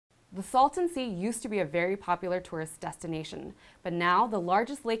The Salton Sea used to be a very popular tourist destination, but now the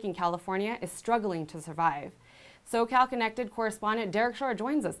largest lake in California is struggling to survive. SoCal Connected correspondent Derrick Shore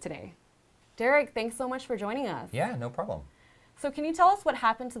joins us today. Derrick, thanks so much for joining us. Yeah, no problem. So can you tell us what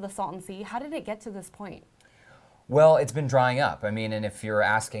happened to the Salton Sea? How did it get to this point? Well, it's been drying up. I mean, and if you're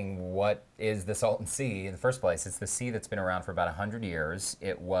asking what is the Salton Sea in the first place, it's the sea that's been around for about 100 years.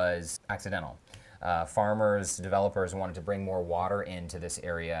 It was accidental. Farmers, developers wanted to bring more water into this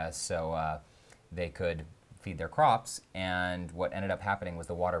area so they could feed their crops, and what ended up happening was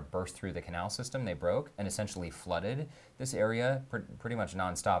the water burst through the canal system, they broke, and essentially flooded this area pretty much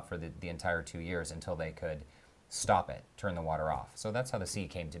nonstop for the entire 2 years until they could stop it, turn the water off. So that's how the sea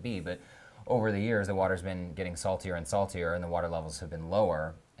came to be, but over the years the water's been getting saltier and saltier and the water levels have been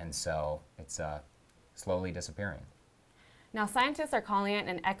lower, and so it's slowly disappearing. Now, scientists are calling it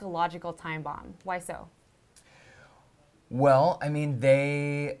an ecological time bomb. Why so? Well, I mean,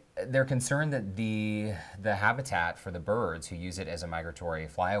 they're concerned that the habitat for the birds who use it as a migratory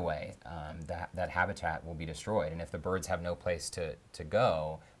flyaway, that habitat will be destroyed. And if the birds have no place to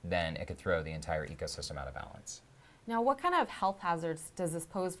go, then it could throw the entire ecosystem out of balance. Now, what kind of health hazards does this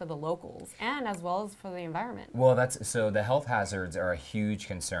pose for the locals and as well as for the environment? Well, so the health hazards are a huge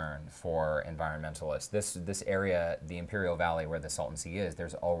concern for environmentalists. This area, the Imperial Valley where the Salton Sea is,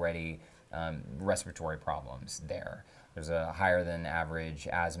 there's already respiratory problems there. There's a higher than average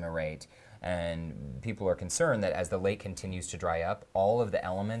asthma rate, and people are concerned that as the lake continues to dry up, all of the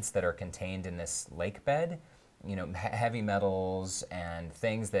elements that are contained in this lake bed, you know, heavy metals and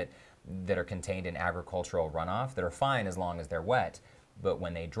things that are contained in agricultural runoff that are fine as long as they're wet, but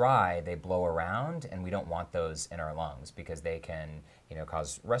when they dry, they blow around, and we don't want those in our lungs because they can, you know,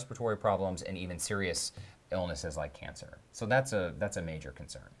 cause respiratory problems and even serious illnesses like cancer. So that's a major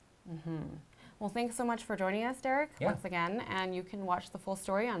concern. Mm-hmm. Well, thanks so much for joining us, Derrick, Yeah. once again, and you can watch the full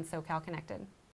story on SoCal Connected.